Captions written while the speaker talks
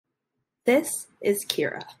This is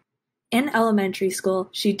Kira. In elementary school,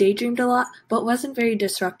 she daydreamed a lot but wasn't very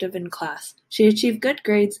disruptive in class. She achieved good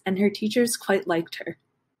grades and her teachers quite liked her.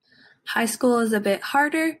 High school is a bit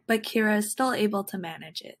harder, but Kira is still able to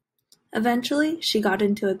manage it. Eventually, she got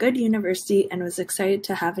into a good university and was excited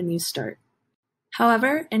to have a new start.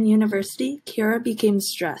 However, in university, Kira became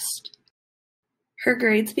stressed. Her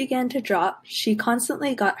grades began to drop, she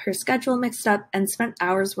constantly got her schedule mixed up, and spent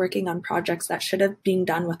hours working on projects that should have been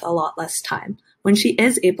done with a lot less time. When she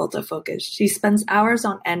is able to focus, she spends hours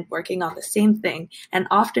on end working on the same thing and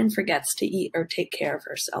often forgets to eat or take care of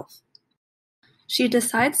herself. She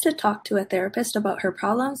decides to talk to a therapist about her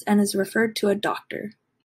problems and is referred to a doctor.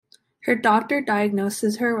 Her doctor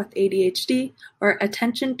diagnoses her with ADHD, or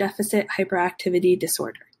Attention Deficit Hyperactivity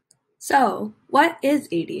Disorder. So, what is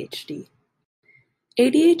ADHD?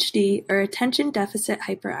 ADHD, or Attention Deficit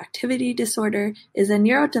Hyperactivity Disorder, is a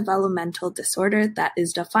neurodevelopmental disorder that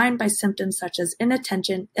is defined by symptoms such as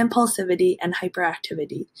inattention, impulsivity, and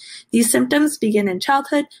hyperactivity. These symptoms begin in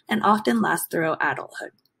childhood and often last throughout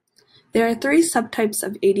adulthood. There are 3 subtypes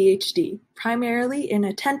of ADHD, primarily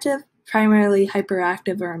inattentive, primarily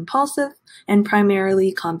hyperactive or impulsive, and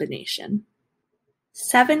primarily combination.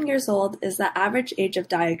 7 years old is the average age of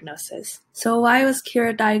diagnosis. So why was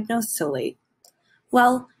Kira diagnosed so late?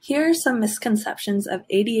 Well, here are some misconceptions of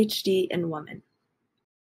ADHD in women.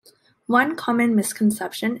 One common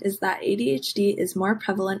misconception is that ADHD is more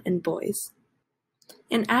prevalent in boys.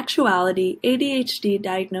 In actuality, ADHD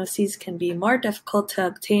diagnoses can be more difficult to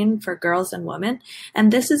obtain for girls and women, and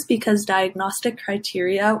this is because diagnostic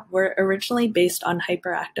criteria were originally based on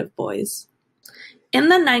hyperactive boys. In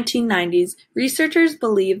the 1990s, researchers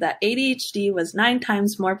believed that ADHD was 9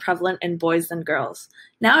 times more prevalent in boys than girls.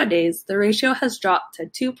 Nowadays, the ratio has dropped to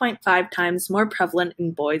 2.5 times more prevalent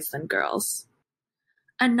in boys than girls.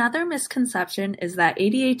 Another misconception is that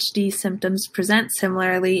ADHD symptoms present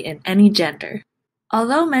similarly in any gender.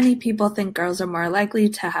 Although many people think girls are more likely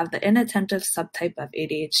to have the inattentive subtype of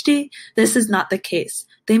ADHD, this is not the case.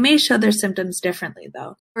 They may show their symptoms differently,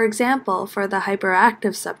 though. For example, for the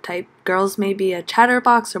hyperactive subtype, girls may be a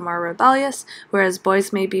chatterbox or more rebellious, whereas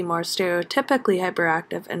boys may be more stereotypically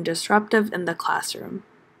hyperactive and disruptive in the classroom.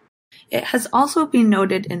 It has also been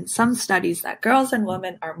noted in some studies that girls and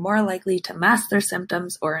women are more likely to mask their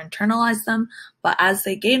symptoms or internalize them, but as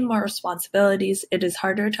they gain more responsibilities, it is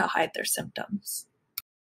harder to hide their symptoms.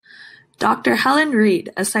 Dr. Helen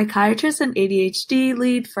Reid, a psychiatrist and ADHD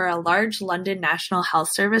lead for a large London National Health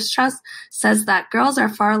Service trust, says that girls are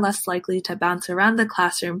far less likely to bounce around the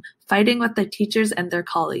classroom, fighting with the teachers and their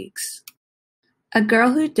colleagues. A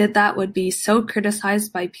girl who did that would be so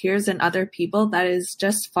criticized by peers and other people that it is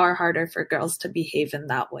just far harder for girls to behave in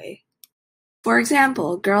that way. For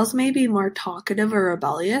example, girls may be more talkative or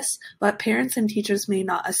rebellious, but parents and teachers may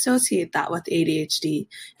not associate that with ADHD,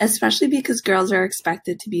 especially because girls are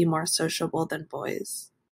expected to be more sociable than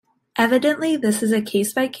boys. Evidently, this is a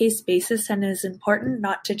case-by-case basis and it is important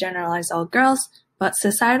not to generalize all girls, but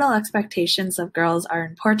societal expectations of girls are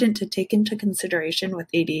important to take into consideration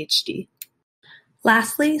with ADHD.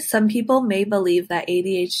 Lastly, some people may believe that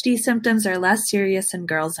ADHD symptoms are less serious in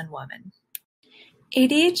girls and women.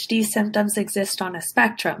 ADHD symptoms exist on a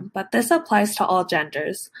spectrum, but this applies to all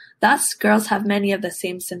genders. Thus, girls have many of the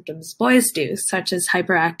same symptoms boys do, such as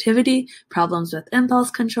hyperactivity, problems with impulse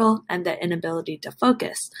control, and the inability to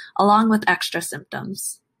focus, along with extra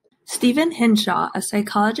symptoms. Stephen Hinshaw, a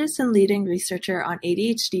psychologist and leading researcher on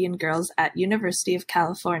ADHD in girls at University of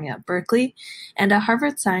California, Berkeley, and a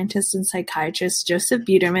Harvard scientist and psychiatrist, Joseph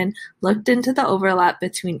Biederman, looked into the overlap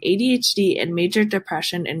between ADHD and major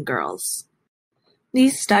depression in girls.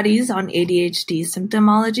 These studies on ADHD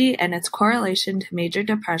symptomology and its correlation to major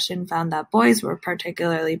depression found that boys were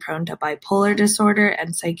particularly prone to bipolar disorder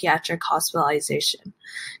and psychiatric hospitalization.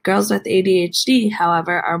 Girls with ADHD,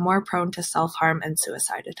 however, are more prone to self-harm and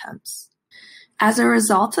suicide attempts. As a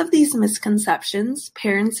result of these misconceptions,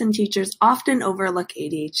 parents and teachers often overlook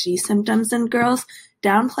ADHD symptoms in girls,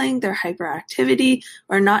 downplaying their hyperactivity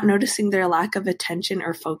or not noticing their lack of attention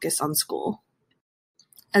or focus on school.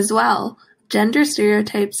 As well, gender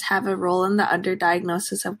stereotypes have a role in the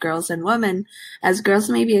underdiagnosis of girls and women, as girls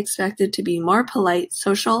may be expected to be more polite,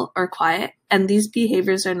 social, or quiet, and these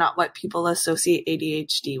behaviors are not what people associate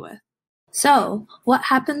ADHD with. So, what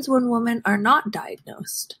happens when women are not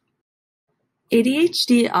diagnosed?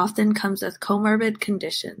 ADHD often comes with comorbid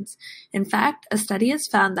conditions. In fact, a study has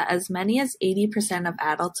found that as many as 80% of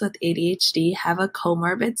adults with ADHD have a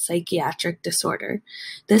comorbid psychiatric disorder.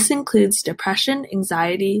 This includes depression,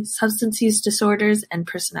 anxiety, substance use disorders, and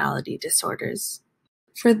personality disorders.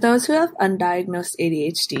 For those who have undiagnosed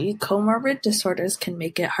ADHD, comorbid disorders can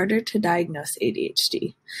make it harder to diagnose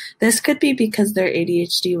ADHD. This could be because their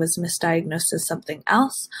ADHD was misdiagnosed as something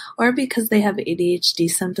else, or because they have ADHD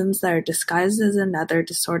symptoms that are disguised as another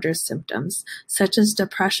disorder's symptoms, such as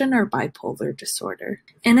depression or bipolar disorder.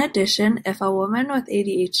 In addition, if a woman with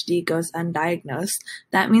ADHD goes undiagnosed,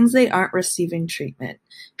 that means they aren't receiving treatment.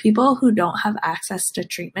 People who don't have access to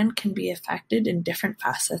treatment can be affected in different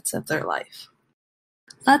facets of their life.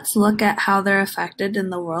 Let's look at how they're affected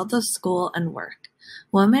in the world of school and work.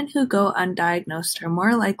 Women who go undiagnosed are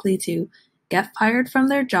more likely to get fired from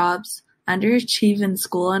their jobs, underachieve in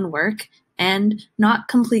school and work, and not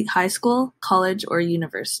complete high school, college, or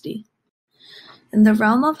university. In the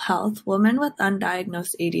realm of health, women with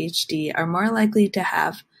undiagnosed ADHD are more likely to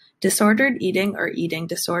have disordered eating or eating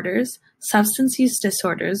disorders, substance use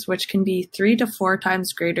disorders, which can be 3 to 4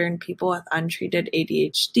 times greater in people with untreated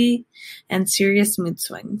ADHD, and serious mood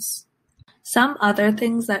swings. Some other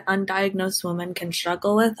things that undiagnosed women can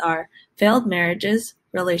struggle with are failed marriages,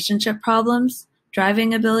 relationship problems,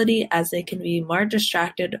 driving ability as they can be more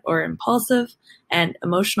distracted or impulsive, and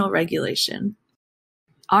emotional regulation.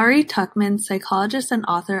 Ari Tuckman, psychologist and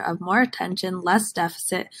author of More Attention, Less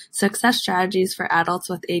Deficit: Success Strategies for Adults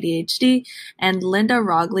with ADHD, and Linda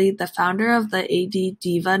Rogley, the founder of the AD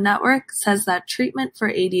Diva Network, says that treatment for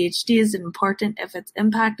ADHD is important if it's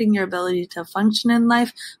impacting your ability to function in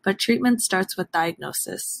life, but treatment starts with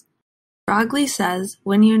diagnosis. Rogley says,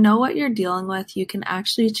 when you know what you're dealing with, you can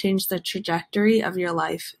actually change the trajectory of your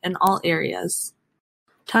life in all areas.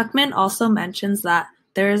 Tuckman also mentions that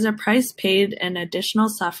there is a price paid and additional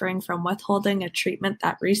suffering from withholding a treatment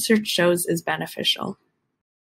that research shows is beneficial.